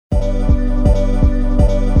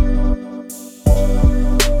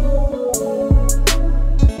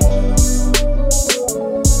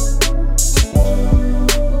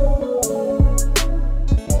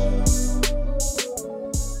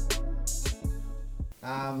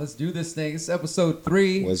Let's do this thing. It's episode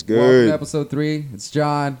 3. What's good? Welcome to episode 3. It's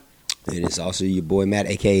John. And it's also your boy Matt,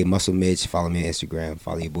 aka Muscle Mitch. Follow me on Instagram.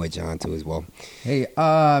 Follow your boy John too as well. Hey,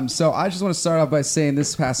 so I just want to start off by saying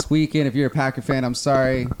this past weekend, if you're a Packer fan, I'm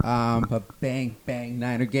sorry, but bang,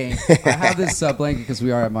 Niner game. I have this blanket because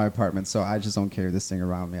we are at my apartment, so I just don't carry this thing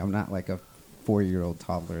around me. I'm not like a 4-year-old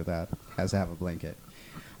toddler that has to have a blanket.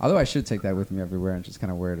 Although I should take that with me everywhere and just kind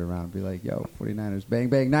of wear it around and be like, yo, 49ers,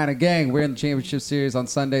 bang, Niner gang. We're in the championship series on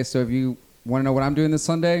Sunday, so if you want to know what I'm doing this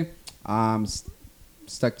Sunday,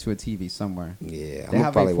 stuck to a TV somewhere. Yeah, They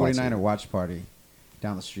have a 49er watch party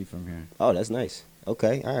down the street from here. Oh, that's nice.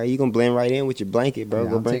 Okay, all right, you gonna blend right in with your blanket, bro. Yeah,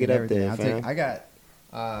 Go I'm bring it taking up there, everything.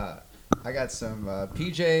 fam. I got some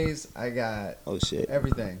PJs. I got Oh shit,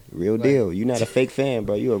 everything. real Like, deal. You're not a fake fan,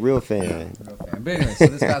 bro. You a real fan. real fan. But anyway, so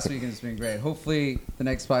this past weekend has been great. Hopefully, the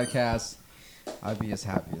next podcast, I'll be as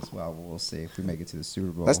happy as well. We'll see if we make it to the Super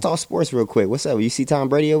Bowl. Let's talk sports real quick. What's up? You see Tom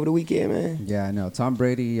Brady over the weekend, man? Yeah, I know. Tom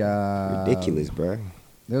Brady. Ridiculous, bro.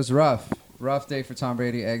 It was rough. Rough day for Tom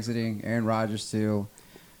Brady exiting. Aaron Rodgers too.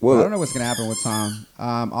 Well, I don't know what's gonna happen with Tom.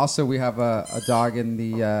 Also, we have a dog in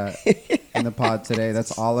the pod today.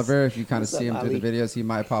 That's Oliver. If you kind of What's see up, him through Ollie? the videos, he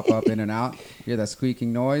might pop up in and out. You hear that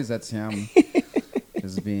squeaking noise? That's him.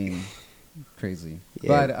 Just being crazy. Yeah.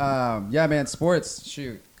 But yeah, man, sports.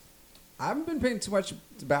 Shoot, I haven't been paying too much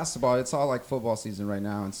to basketball. It's all like football season right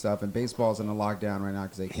now and stuff. And baseball's in a lockdown right now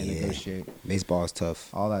because they can't Yeah. negotiate baseball is tough.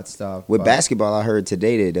 all that stuff. With But- basketball, I heard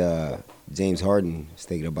today that James Harden is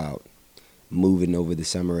thinking about moving over the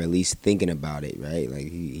summer, or at least thinking about it, right?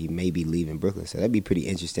 Like he may be leaving Brooklyn, so that'd be pretty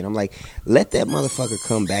interesting. I'm like, let that motherfucker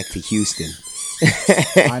come back to Houston.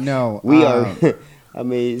 I know. We are. I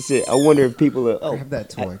mean, shit, I wonder if people are. Oh, Have that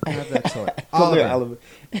toy. Have that toy. come here, Oliver.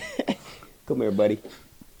 Oliver. Come here, buddy.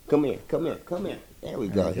 Come here. There we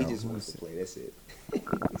go. There He you go. just wants to play. That's it.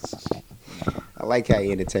 I like how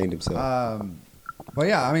he entertained himself. But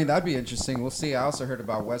yeah, I mean that'd be interesting. We'll see. I also heard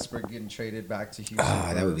about Westbrook getting traded back to Houston.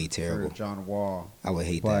 That would be terrible. For John Wall. I would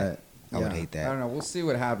hate But that. I would yeah, hate that. I don't know. We'll see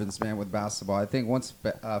what happens, man, with basketball. I think once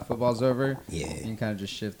football's over, Yeah. you can kind of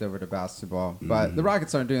just shift over to basketball. But the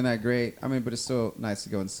Rockets aren't doing that great. I mean, but it's still nice to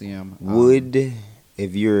go and see them. Would,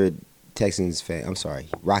 if you're a Texans fan,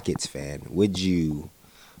 Rockets fan, would you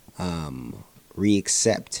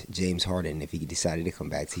re-accept James Harden if he decided to come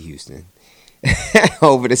back to Houston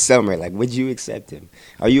over the summer? Like, would you accept him?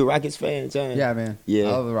 Are you a Rockets fan, John? Yeah, man. Yeah.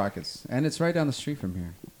 I love the Rockets, and it's right down the street from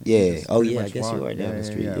here. Yeah. Just Oh, pretty yeah, I much guess you walk. are down the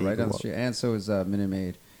street. Yeah, Yeah, you right can down the walk. street. And so is Minute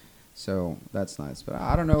Maid. So that's nice. But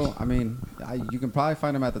I don't know. I mean, you can probably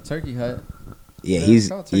find him at the Turkey Hut. Yeah, Yeah, he's it's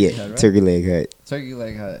called Turkey yeah Hut, right? Turkey Leg Hut. Turkey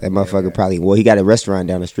Leg Hut. That motherfucker probably. Well, he got a restaurant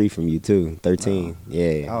down the street from you too. 13.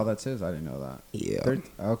 Yeah. Oh, that's his. I didn't know that. Yeah.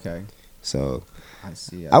 Okay. So I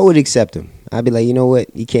see. I would accept him. I'd be like, you know what?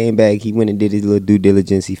 He came back. He went and did his little due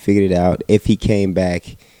diligence. He figured it out. If he came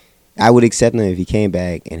back, I would accept him if he came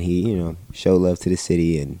back and he, showed love to the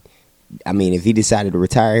city. And I mean, if he decided to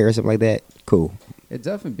retire here or something like that, cool. It'd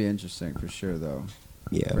definitely be interesting for sure, though,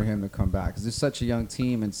 for Yeah. him to come back. Because it's such a young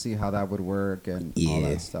team and see how that would work and all Yeah.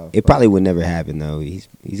 that stuff. It But probably would never happen though. He's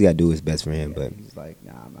got to do his best for him. yeah, But he's like,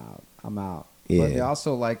 nah, I'm out. Yeah. But they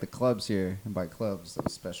also like the clubs here. And by clubs,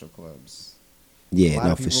 those special clubs. A yeah, lot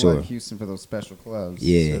no, of for people sure. like Houston for those special clubs.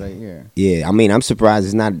 Yeah. So right here. Yeah, I mean, I'm surprised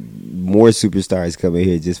it's not more superstars coming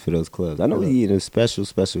here just for those clubs. I know,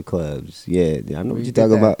 special clubs. Yeah, I know what you're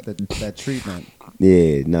talking about. That treatment.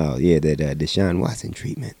 Yeah, no, yeah, that Deshaun Watson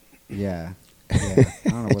treatment. Yeah. I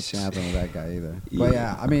don't know what's gonna happen with that guy either. But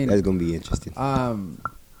yeah, I mean, That's gonna be interesting.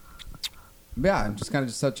 yeah, I'm just kind of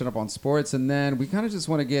just touching up on sports, and then we kind of just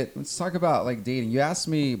want to let's talk about like dating. You asked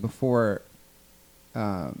me before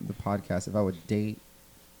the podcast if I would date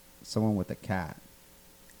someone with a cat.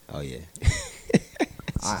 Oh yeah.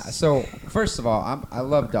 So first of all, I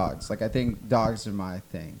love dogs. Like I think dogs are my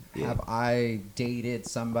thing. Yeah. Have I dated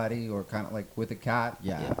somebody or kind of like with a cat?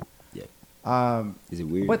 Yeah. Is it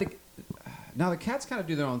weird? But now the cats kind of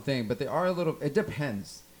do their own thing, but they are a little. It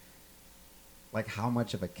depends, like how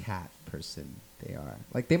much of a cat person they are.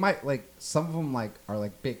 Like they might like some of them like are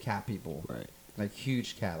like big cat people, Right. like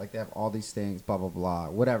huge cat. Like they have all these things, blah blah blah,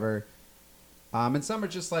 whatever. And some are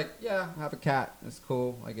just like, yeah, I have a cat. It's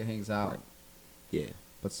cool. Like it hangs out. Right. Yeah.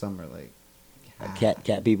 But some are like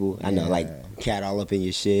Cat people. I know, Yeah. like cat all up in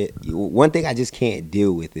your shit. One thing I just can't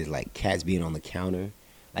deal with is like cats being on the counter,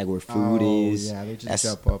 like where food is. Yeah, they just That's-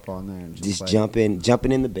 jump up on there and Just like,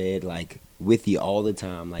 jumping in the bed, like with you all the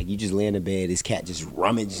time. Like you just lay in the bed, this cat just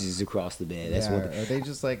rummages across the bed. That's yeah, one thing. or they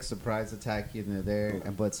just like surprise attack you and they're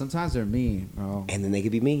there. But sometimes they're mean, bro. And then they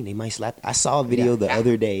could be mean. They might slap. I saw a video Yeah. the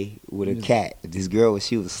other day with a cat. This girl,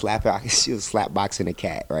 she was slap boxing a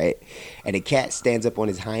cat, right? And the cat stands up on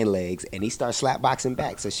his hind legs and he starts slap boxing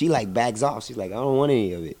back. So she like backs off. She's like, I don't want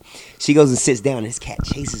any of it. She goes and sits down and this cat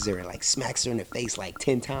chases her and like smacks her in the face like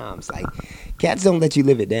 10 times. Like cats don't let you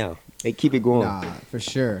live it down. They keep it going. Nah, for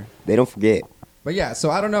sure. They don't forget. But yeah, so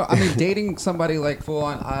I don't know. I mean, dating somebody like full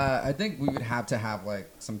on, I think we would have to have like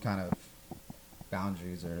some kind of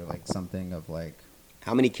boundaries or like something of like,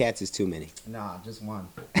 How many cats is too many? nah, just one.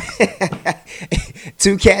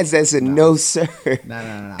 2 cats, that's a no, sir.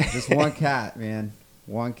 No. Just one cat, man.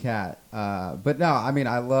 One cat. But no, I mean,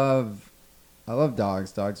 I love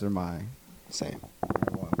dogs. Dogs are my Same.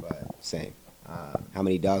 number one. But Same. How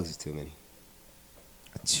many dogs is too many?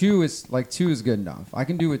 two is good enough. I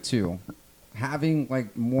can do with 2. Having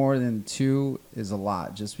like more than 2 is a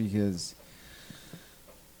lot, just because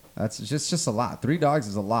that's just a lot. 3 dogs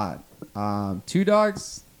is a lot. 2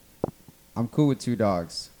 dogs, I'm cool with 2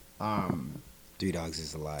 dogs. 3 dogs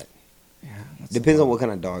is a lot. Yeah, that's Depends a on lot. what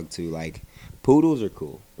kind of dog too. Like poodles are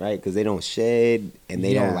cool, right? Because they don't shed and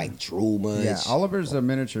they Yeah. don't like drool much. Yeah, Oliver's a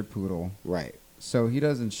miniature poodle, Right. so he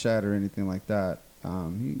doesn't shed or anything like that. He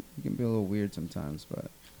can be a little weird sometimes, but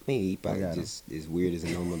I mean, he probably got him. just is weird as a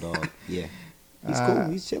normal dog. Yeah. He's Uh,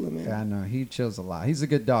 cool. He's chilling, man. yeah, I know he chills a lot. He's a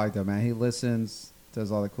good dog though, man. He listens,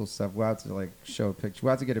 does all the cool stuff. We'll have to like show a picture.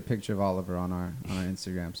 We'll have to get a picture of Oliver on our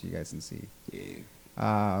Instagram so you guys can see. Yeah.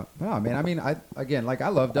 But no, man. I mean, I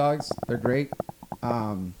love dogs. They're great.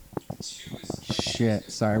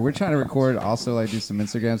 Shit. Sorry, we're trying to record. Also, like do some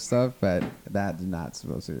Instagram stuff, but that is not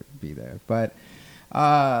supposed to be there. But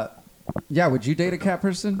yeah, would you date a cat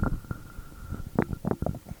person?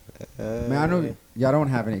 Man, I know y'all don't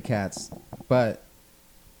have any cats, but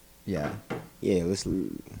yeah. Yeah,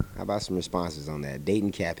 how about some responses on that?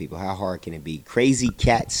 Dating cat people, how hard can it be? Crazy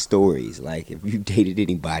cat stories. Like if you dated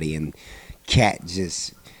anybody and cat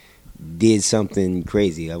just did something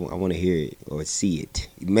crazy, I want to hear it or see it.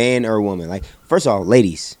 Man or woman. Like, first of all,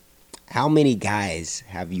 ladies, how many guys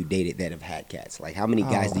have you dated that have had cats? Like, how many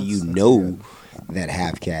guys do you that's know good. that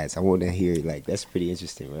have cats? I want to hear, like, that's pretty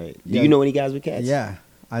interesting, right? Do Yeah. you know any guys with cats? Yeah,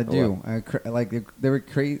 I do. wow. They were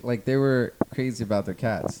crazy. Like they were crazy about their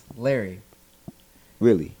cats. Larry.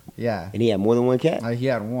 Really? Yeah. And he had more than one cat? He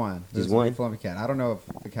had one. Just There's a one? Fluffy cat. I don't know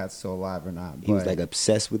if the cat's still alive or not. He was, but like,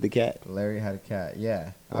 obsessed with the cat? Larry had a cat.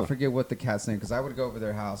 Yeah, I Oh. forget what the cat's name because I would go over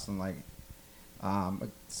their house and like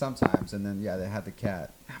sometimes, and then yeah, they had the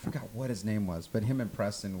cat. I forgot what his name was, but him and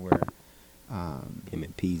Preston were. Him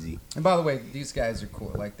and Peasy. And by the way, these guys are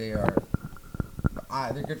cool. Like they are.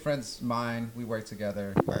 They're good friends of mine. We work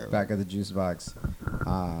together Right. back at the Juice Box.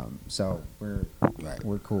 So Right.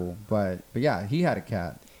 we're cool. But yeah, he had a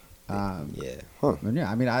cat. Yeah. Huh. And yeah,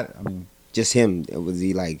 I mean, Just him. Was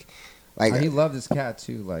he, like he loved his cat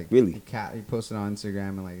too. Like Really? the cat. He posted on Instagram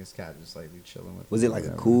and like his cat just like be chilling with. was him it like a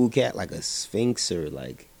whatever. cool cat, like a sphinx, or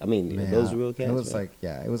like, I mean, are Yeah. those real cats? It was right?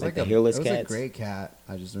 like it was Like like, the hairless it was a cats? gray cat.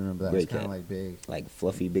 I just remember that. Gray It was kind cat. of like big. Like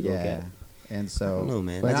fluffy, big old cat. And so I don't know,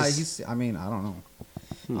 man. But I nah, just- I mean, I don't know.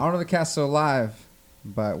 Hmm. I don't know if the cat's still alive,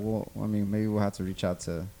 but maybe we'll have to reach out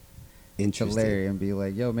to Interesting. Larry and be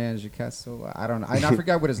like, "Yo, man, is your cat still alive?" I don't know. I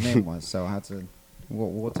forgot what his name was, so I have to.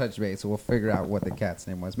 We'll touch base. So we'll figure out what the cat's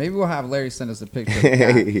name was. Maybe we'll have Larry send us a picture of the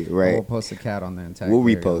cat. And Right. we'll post the cat on there and tag. We'll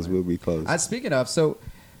Larry repost. on there. We'll repost. Speaking of, so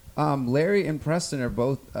Larry and Preston are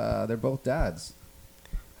both. They're both dads.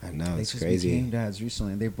 I know, They it's just crazy. became dads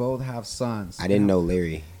recently, and they both have sons. I didn't know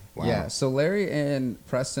Larry. Wow. Yeah, so Larry and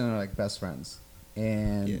Preston are like best friends,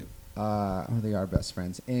 and they are best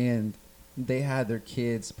friends, and they had their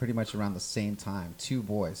kids pretty much around the same time. 2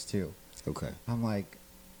 boys too. Okay. I'm like,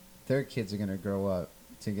 their kids are gonna grow up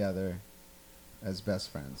together as best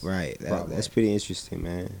friends. Right. Probably. That's pretty interesting,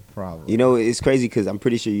 man. Probably. You know, it's crazy because I'm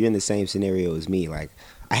pretty sure you're in the same scenario as me. Like,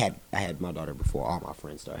 I had my daughter before all my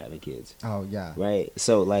friends started having kids. Oh yeah. Right.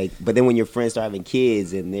 So like, but then when your friends start having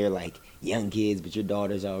kids and they're like young kids, but your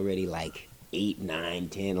daughter's already like 8, 9,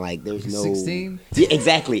 10, like there's no 16? Yeah,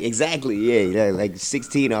 exactly. Yeah, like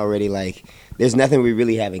 16 already. Like, there's nothing we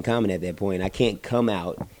really have in common at that point. I can't come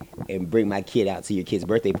out and bring my kid out to your kid's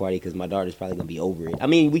birthday party because my daughter's probably gonna be over it. I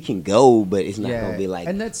mean, we can go, but it's not gonna be like.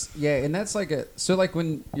 and that's like so like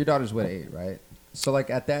when your daughter's what 8, right? So like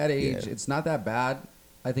at that age, Yeah. it's not that bad.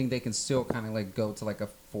 I think they can still kind of like go to like a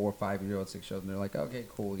 4 or 5-year-old, 6-year-old, and they're like, okay,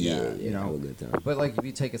 cool, yeah, you have know. a good time. But like if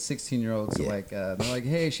you take a 16-year-old to Yeah. like, they're like,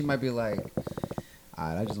 hey, she might be like,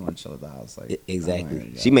 I just want to chill at the house. Like Exactly.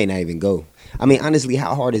 I'm like, She may not even go. I mean, honestly,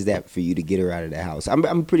 how hard is that for you to get her out of the house?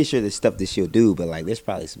 I'm pretty sure there's stuff that she'll do, but like, there's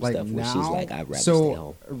probably some like stuff where she's now, like, I'd rather so stay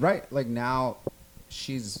home. right, like now,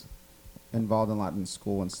 she's involved in a lot in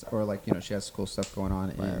school and or like she has school stuff going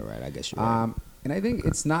on. And, Right. I guess you're right. And I think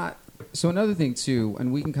it's not. So another thing too,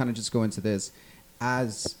 and we can kind of just go into this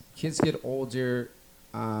as kids get older.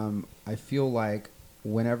 I feel like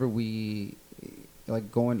whenever we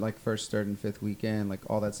like going like first, third, and fifth weekend, like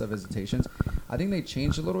all that stuff, visitations, I think they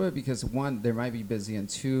change a little bit because one, they might be busy, and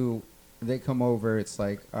two, they come over. It's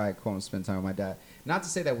like, all right, cool, I'm spend time with my dad. Not to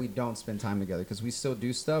say that we don't spend time together because we still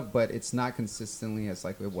do stuff, but it's not consistently as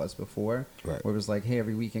like it was before. Right. Where it was like, hey,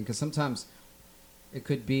 every weekend, because sometimes it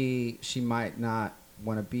could be she might not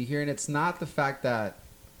want to be here, and it's not the fact that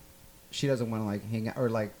she doesn't want to like hang out or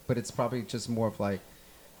like, but it's probably just more of like,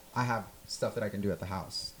 I have stuff that I can do at the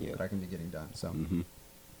house that I can be getting done. So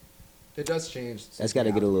it does change. That's got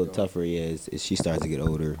to get a little tougher, as she starts to get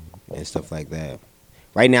older and stuff like that.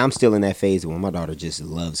 Right now, I'm still in that phase when my daughter just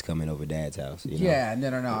loves coming over dad's house. You know? Yeah,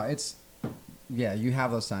 no. It's you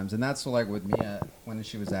have those times, and that's like with Mia when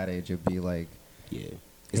she was that age. It'd be like,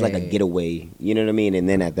 it's like a getaway. You know what I mean? And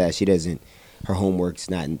then at that, she doesn't. Her homework's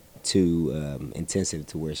not too intensive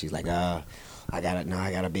to where she's like, I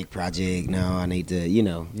got a big project. No, I need to,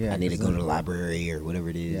 I need to go to the library or whatever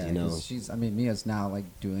it is, She's, Mia's now like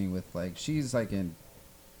dealing with like, she's like in,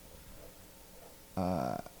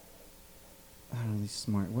 I don't know, these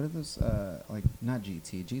smart. What are those? Like not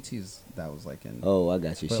GT. GT's that was like in. Oh, I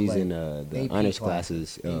got you. She's like in the AP honors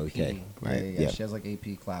classes. AP. Oh, okay, right. Yeah. She has like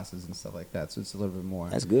AP classes and stuff like that, so it's a little bit more.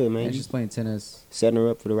 That's good, man. And she's playing tennis. Setting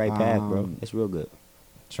her up for the right path, bro. That's real good.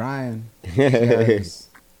 Trying. I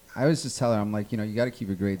always just tell her, I'm like, you got to keep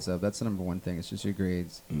your grades up. That's the number one thing. It's just your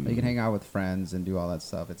grades. Mm-hmm. You can hang out with friends and do all that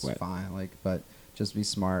stuff. It's Right. fine. Like, but just be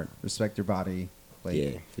smart. Respect your body. Like,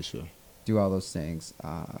 Yeah, for sure. do all those things.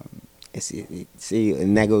 See,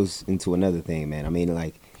 and that goes into another thing, man.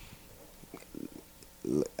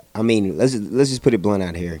 Let's just put it blunt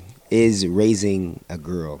out here. Is raising a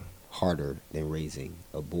girl harder than raising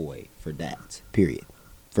a boy for dads? Period.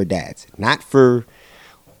 For dads, not for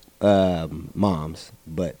moms,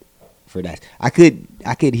 but for dads. I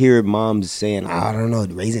could hear moms saying, I don't know,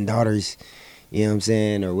 raising daughters, you know what I'm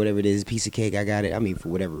saying, or whatever it is, piece of cake. I got it. For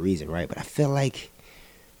whatever reason, right? But I feel like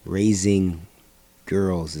raising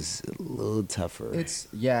girls is a little tougher.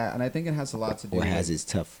 And I think it has a lot to do. Or has its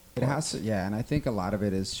tough. It has to, and I think a lot of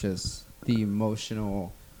it is just the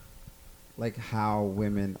emotional, like how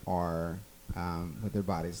women are with their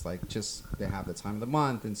bodies, like just they have the time of the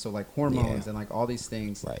month, and so like hormones and like all these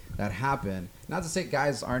things that happen. Not to say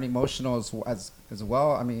guys aren't emotional as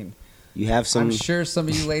well. You have some. I'm sure some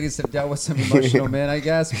of you ladies have dealt with some emotional men, I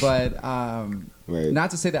guess, but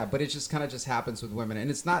not to say that, but it just kind of just happens with women,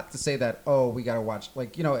 and it's not to say that we gotta watch,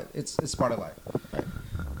 like it's part of life. Right.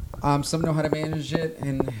 Some know how to manage it,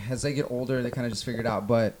 and as they get older, they kind of just figure it out.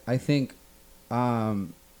 But I think, I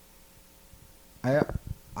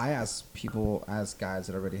ask guys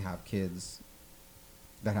that already have kids,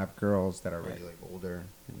 that have girls that are already like older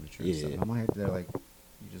and mature and stuff. I'm like, they're like,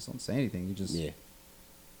 you just don't say anything. You just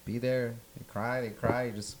be there. They cry.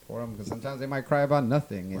 You just support them because sometimes they might cry about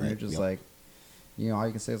nothing, and you're just like, all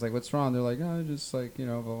you can say is like, what's wrong? They're like, oh, just like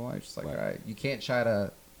blah, blah, blah. It's just like, all right, you can't try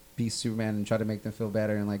to be Superman and try to make them feel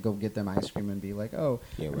better and like go get them ice cream and be like,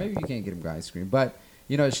 maybe you can't get them ice cream, but.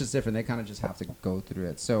 It's just different. They kind of just have to go through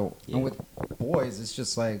it. So, and with boys, it's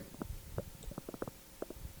just like,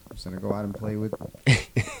 I'm just going to go out and play with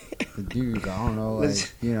the dudes. I don't know,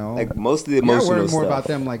 like most of the emotional worried stuff. more about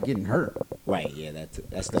them like getting hurt. Right, yeah,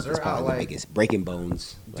 that stuff is probably the biggest. Breaking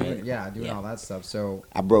bones. Doing all that stuff. So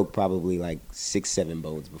I broke probably like 6-7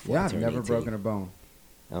 bones before I I've turned never 18. broken a bone.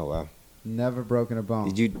 Oh, wow. Never broken a bone.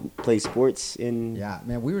 Did you play sports in? Yeah,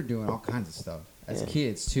 man, we were doing all kinds of stuff. As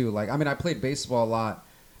kids too, like I played baseball a lot.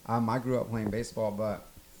 I grew up playing baseball, but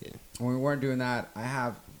when we weren't doing that, I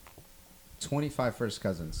have 25 first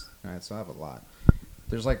cousins. Right, so I have a lot.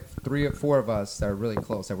 There's like 3 or 4 of us that are really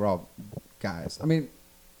close. That we're all guys.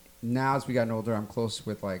 Now as we gotten older, I'm close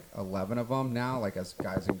with like 11 of them now, like as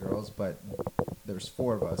guys and girls. But there's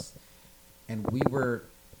 4 of us, and we were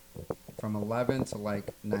from 11 to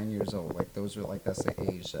like 9 years old. Like those are like that's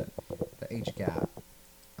the age gap.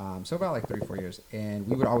 So about like 3-4 years, and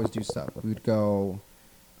we would always do stuff. We would go,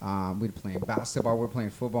 we'd play basketball. We were playing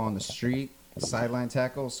football on the street. sideline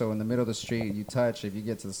tackle. So in the middle of the street, you touch. If you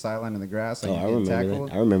get to the sideline in the grass, like Oh, I you get remember tackled.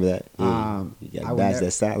 that. I remember that. Yeah, you I got would bash never-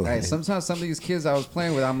 that sideline. Right, sometimes some of these kids I was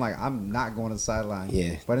playing with, I'm like, I'm not going to the sideline.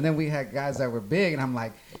 Yeah. But then we had guys that were big, and I'm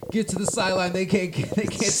like, get to the sideline. They can't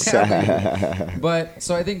tackle you. But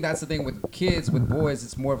so I think that's the thing with kids, with boys,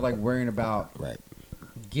 it's more of like worrying about Right.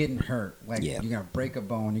 getting hurt. Like Yeah. you're gonna break a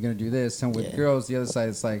bone, you're gonna do this. And with Yeah. girls, the other side,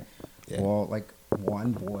 it's like, Yeah. well, like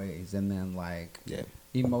one boys, and then like Yeah.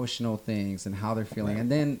 emotional things and how they're feeling,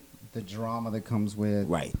 and then the drama that comes with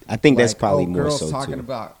Right. I think that's like, probably oh, more girls so talking too.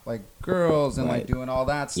 about like girls and Right. like doing all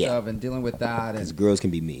that Yeah. stuff and dealing with that, Because and girls can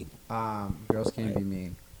be mean. girls can be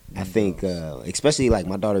mean. I think, especially like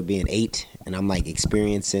my daughter being 8, and I'm like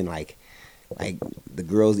experiencing like the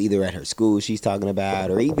girls either at her school she's talking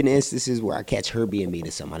about, or even instances where I catch her being mean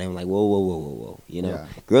to somebody. I'm like, whoa, whoa, whoa, whoa, whoa. You know, Yeah.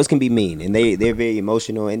 girls can be mean, and they're very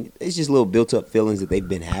emotional, and it's just little built up feelings that they've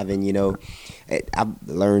been having. You know, I've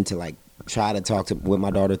learned to like try to talk with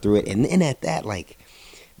my daughter through it, and then at that, like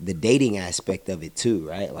the dating aspect of it too,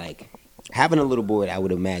 right? Like having a little boy, I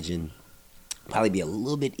would imagine probably be a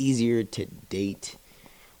little bit easier to date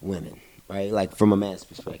women, right? Like from a man's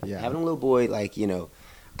perspective, Yeah. having a little boy, like, you know,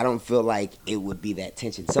 I don't feel like it would be that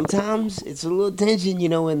tension. Sometimes it's a little tension, you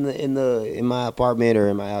know, in my apartment or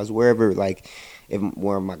in my house, wherever, like if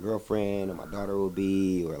where my girlfriend or my daughter will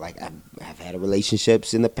be, or like I've had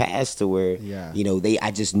relationships in the past to where, Yeah. you know,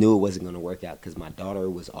 I just knew it wasn't going to work out because my daughter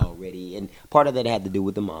was already, and part of that had to do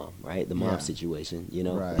with the mom, right? The mom Yeah. situation, you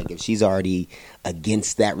know, Right. like if she's already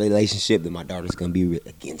against that relationship, then my daughter's going to be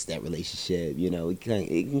against that relationship. You know, it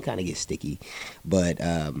can kind of get sticky, but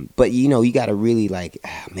you know, you got to really like,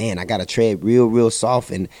 man, I got to tread real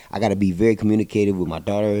soft, and I got to be very communicative with my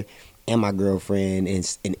daughter and my girlfriend in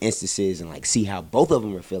instances, and like see how both of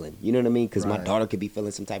them are feeling. You know what I mean? Because my Right. daughter could be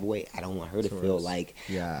feeling some type of way. I don't want her to feel Towards- like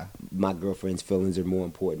Yeah. my girlfriend's feelings are more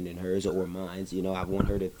important than hers or mine's. You know, I want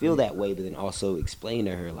her to feel that way, but then also explain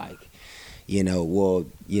to her like, you know, well,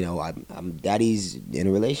 you know, I'm daddy's in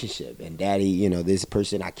a relationship, and daddy, you know, this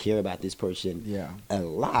person, I care about this person Yeah. a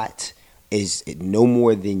lot. Is no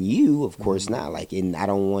more than you, of course Mm-hmm. not. Like, and I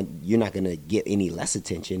don't want, you're not gonna get any less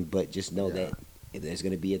attention, but just know Yeah. that there's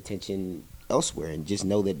gonna be attention elsewhere, and just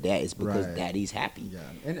know that is because Right. daddy's happy. Yeah,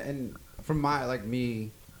 and from my like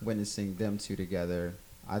me witnessing them two together,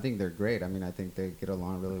 I think they're great. I mean, I think they get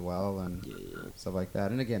along really well and Yeah. stuff like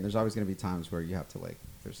that. And again, there's always going to be times where you have to like,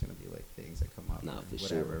 there's going to be like things that come up, Nah, or for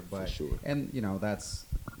whatever. sure, But for sure. and you know that's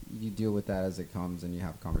you deal with that as it comes, and you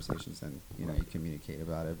have conversations, and you know you communicate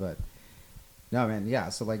about it. But no, man, yeah.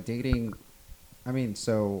 So like dating, I mean,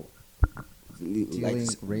 so dealing,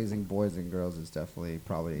 raising boys and girls is definitely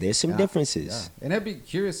probably There's some and differences. yeah. And I'd be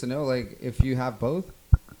curious to know, like, if you have both,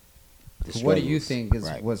 The what do you struggles. think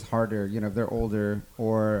Right. was harder? You know, if they're older,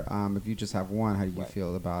 or if you just have one, how do you Right.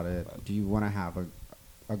 feel about it? Right. Do you want to have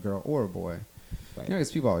a girl or a boy? Right. You know,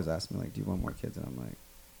 because people always ask me, like, do you want more kids? And I'm like,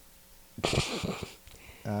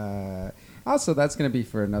 also, that's going to be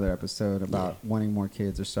for another episode about wanting more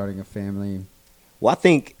kids or starting a family. Well, I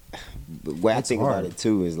think the way I It's think hard. about it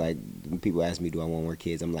too is like when people ask me, "Do I want more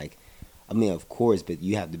kids?" I'm like, I mean, of course, but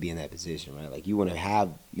you have to be in that position, right? Like you want to have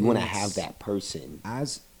It's- that person.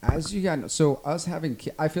 As you got, so us having,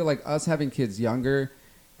 I feel like us having kids younger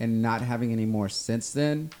and not having any more since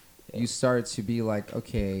then, you start to be like,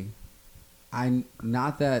 okay, I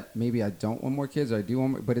not that maybe I don't want more kids or I do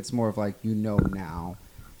want more, but it's more of like, you know, now,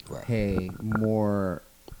 Right. hey, more,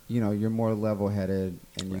 you know, you're more level-headed,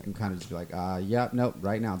 and you Right. can kind of just be like, yeah, nope,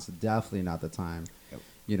 right now it's definitely not the time. Yep.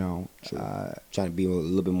 You know, True. Trying to be a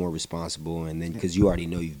little bit more responsible, and then because you already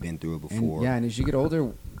know you've been through it before. and, yeah, and as you get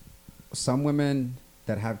older, some women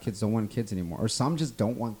that have kids don't want kids anymore, or some just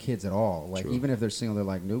don't want kids at all. Like True. even if they're single, they're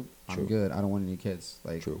like, nope, I'm True. good. I don't want any kids.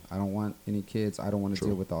 Like True. I don't want any kids. I don't want to True.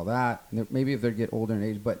 deal with all that. And maybe if they get older in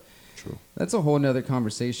age, but True. that's a whole nother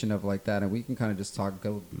conversation of like that, and we can kind of just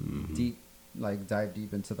go Mhm. deep, like dive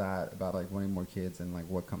deep into that about like wanting more kids and like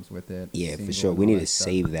what comes with it. Yeah, for single sure. and We all need that to stuff.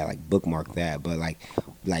 save that, like bookmark that. But like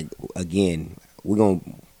again, we're gonna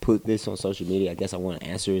put this on social media. I guess I want to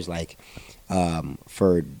answer is like,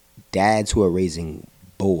 for dads who are raising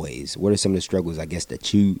boys, what are some of the struggles I guess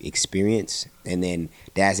that you experience? And then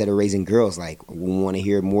dads that are raising girls, like we want to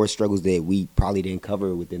hear more struggles that we probably didn't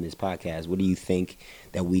cover within this podcast. What do you think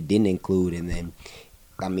that we didn't include? And then,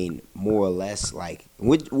 I mean, more or less, like,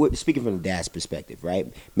 we're speaking from the dad's perspective,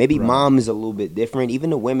 right? Maybe Right. mom is a little bit different.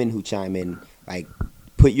 Even the women who chime in, like,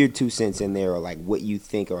 put your 2 cents in there, or like what you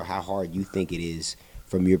think or how hard you think it is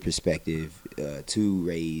from your perspective to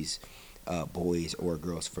raise boys or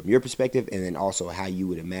girls from your perspective, and then also how you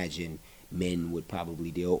would imagine men would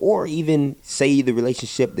probably deal, or even say the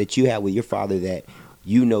relationship that you had with your father that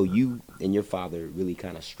you know you and your father really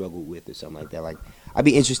kind of struggled with or something like that. Like, I'd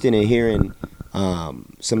be interested in hearing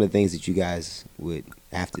some of the things that you guys would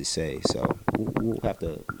have to say. So we'll have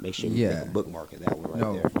to make sure we make a bookmark of that one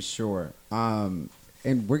right there. No, for sure.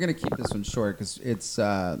 And we're gonna keep this one short because it's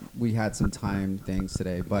we had some time things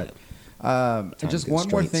today, but and just one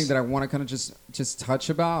more thing that I want to kind of just touch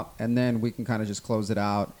about, and then we can kind of just close it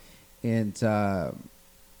out. And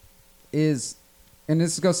and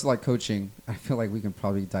this goes to like coaching. I feel like we can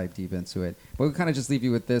probably dive deep into it, but we'll kind of just leave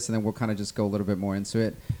you with this, and then we'll kind of just go a little bit more into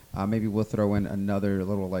it. Maybe we'll throw in another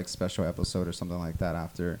little like special episode or something like that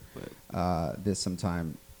after this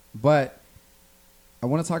sometime. But I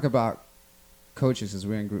want to talk about coaches because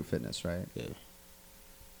we're in group fitness, right? Yeah.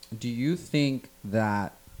 Do you think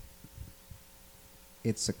that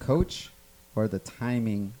it's a coach or the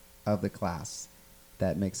timing of the class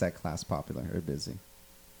that makes that class popular or busy?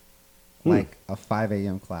 Like a 5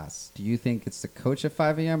 a.m. class. Do you think it's the coach at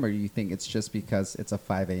 5 a.m. or do you think it's just because it's a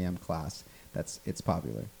 5 a.m. class it's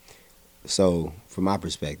popular? So, from my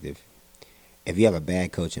perspective, if you have a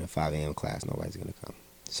bad coach in a 5 a.m. class, nobody's going to come.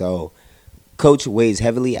 So, coach weighs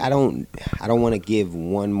heavily. I don't want to give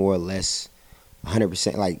one more or less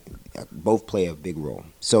 100%. Like, both play a big role.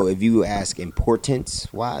 So, if you ask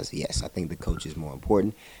importance-wise, yes, I think the coach is more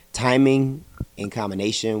important. Timing in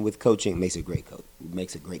combination with coaching makes a great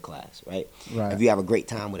class, right? Right. If you have a great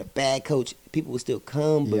time with a bad coach, people will still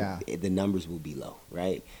come, but the numbers will be low,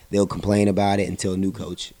 right? They'll complain about it until a new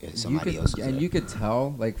coach or somebody else. And you could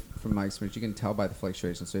tell, like from my experience, you can tell by the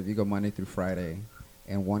fluctuation. So if you go Monday through Friday,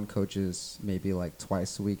 and one coaches maybe like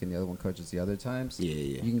twice a week, and the other one coaches the other times,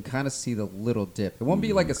 you can kind of see the little dip. It won't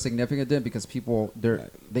be like a significant dip because people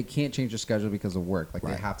they can't change their schedule because of work. Like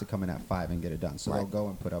they have to come in at 5 and get it done, so they'll go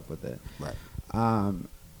and put up with it. Right.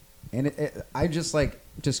 And I just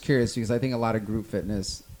curious because I think a lot of group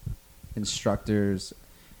fitness instructors,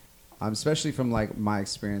 especially from like my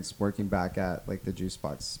experience working back at like the Juice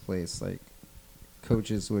Box place, like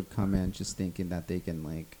coaches would come in just thinking that they can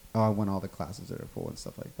like, oh, I want all the classes that are full and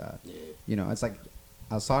stuff like that. Yeah. You know, it's like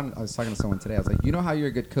I was talking to someone today. I was like, you know how you're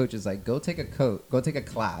a good coach is like go take a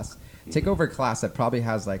class, take over a class that probably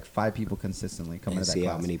has like 5 people consistently coming to that class. See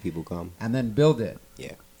how many people come, and then build it.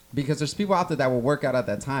 Yeah. Because there's people out there that will work out at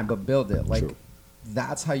that time, but build it. Like,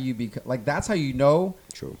 that's how you that's how you know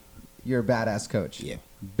you're a badass coach. Yeah.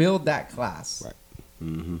 Build that class. Right.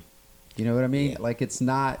 Mm-hmm. You know what I mean? Yeah. Like, it's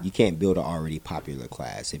not... You can't build an already popular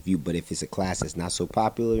class. But if it's a class that's not so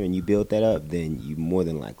popular and you build that up, then you more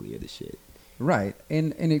than likely are the shit. Right.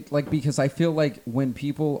 And it, like, because I feel like when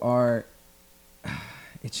people are...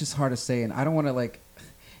 It's just hard to say, and I don't want to, like...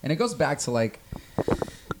 And it goes back to, like...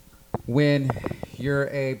 When you're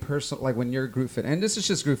a person, like when you're group fit, and this is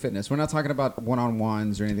just group fitness. We're not talking about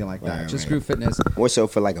one-on-ones or anything like that. Just group fitness. More so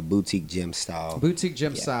for like a boutique gym style. Boutique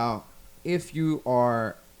gym style. If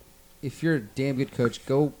you're a damn good coach,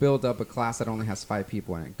 go build up a class that only has 5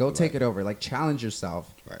 people in it. Go take it over. Like challenge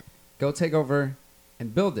yourself. Right. Go take over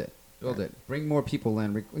and build it. Build it. Bring more people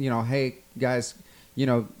in. You know, hey guys, you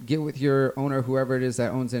know, get with your owner, whoever it is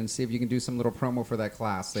that owns it, and see if you can do some little promo for that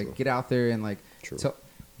class. Like get out there and like.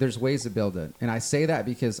 There's ways to build it. And I say that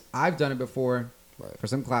because I've done it before for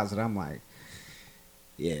some classes that I'm like,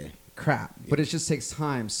 crap. But it just takes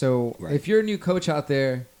time. So if you're a new coach out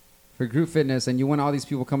there for group fitness and you want all these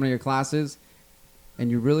people coming to your classes and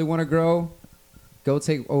you really want to grow, go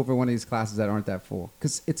take over one of these classes that aren't that full.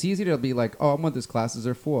 Because it's easy to be like, oh, I want these classes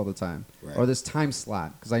are full all the time. Or this time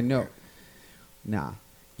slot. Because I know. Nah.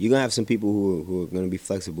 You're going to have some people who are going to be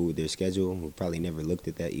flexible with their schedule, who probably never looked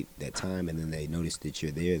at that time, and then they notice that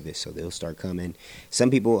you're there, so they'll start coming. Some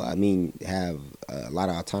people, I mean, have a lot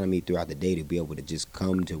of autonomy throughout the day to be able to just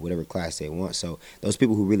come to whatever class they want. So those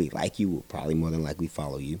people who really like you will probably more than likely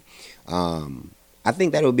follow you. I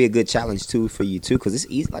think that would be a good challenge, too, for you, too, because it's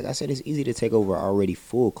easy. Like I said, it's easy to take over an already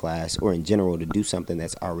full class or, in general, to do something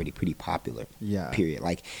that's already pretty popular, period.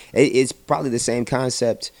 Like, it's probably the same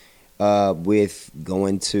concept with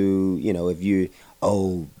going to, you know, if you,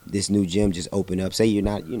 this new gym just opened up. Say you're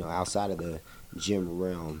not, you know, outside of the gym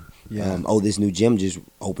realm. This new gym just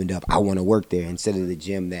opened up. I want to work there instead of the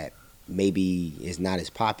gym that maybe is not as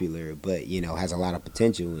popular, but, you know, has a lot of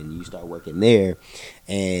potential, and you start working there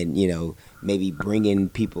and, you know, maybe bringing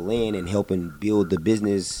people in and helping build the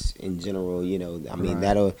business in general, you know. I mean,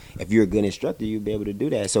 that'll, if you're a good instructor, you'll be able to do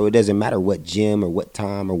that. So it doesn't matter what gym or what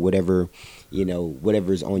time or whatever, you know,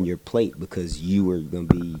 whatever's on your plate, because you are going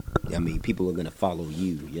to be, I mean, people are going to follow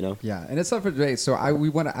you, you know? Yeah, and it's up for debate. So I'm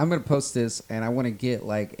going to post this, and I want to get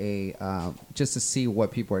like a, just to see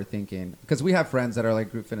what people are thinking. Because we have friends that are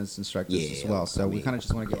like group fitness instructors as well. So we kind of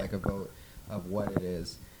just want to get like a vote of what it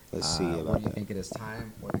is. Let's see what about do you that. think it is,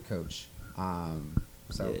 time or the coach?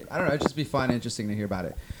 So Yeah. I don't know. It'd just be fun, and interesting to hear about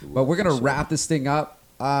it. But we're gonna wrap this thing up.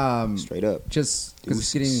 Straight up. Just because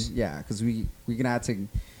it's Deuces. getting because we gonna have to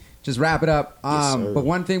just wrap it up. Yes, sir. But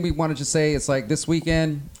one thing we wanted to say, it's like this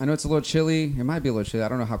weekend. I know it's a little chilly. It might be a little chilly. I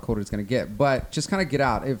don't know how cold it's gonna get, but just kind of get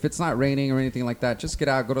out. If it's not raining or anything like that, just get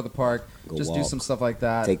out, go to the park, Go just do walk. some stuff like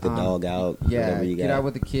that. Take the dog out. Yeah, whatever you get got. out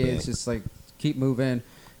with the kids. Yeah. Just like keep moving,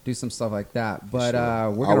 do some stuff like that. But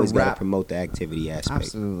Sure. we're always gonna gotta wrap. promote the activity aspect.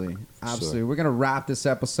 Absolutely. Absolutely. Sure. We're going to wrap this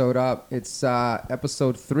episode up. It's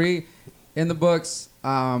episode 3 in the books.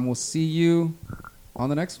 We'll see you on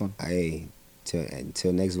the next one. Hey,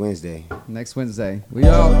 until next Wednesday. Next Wednesday. We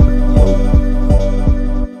out.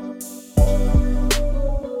 Yo.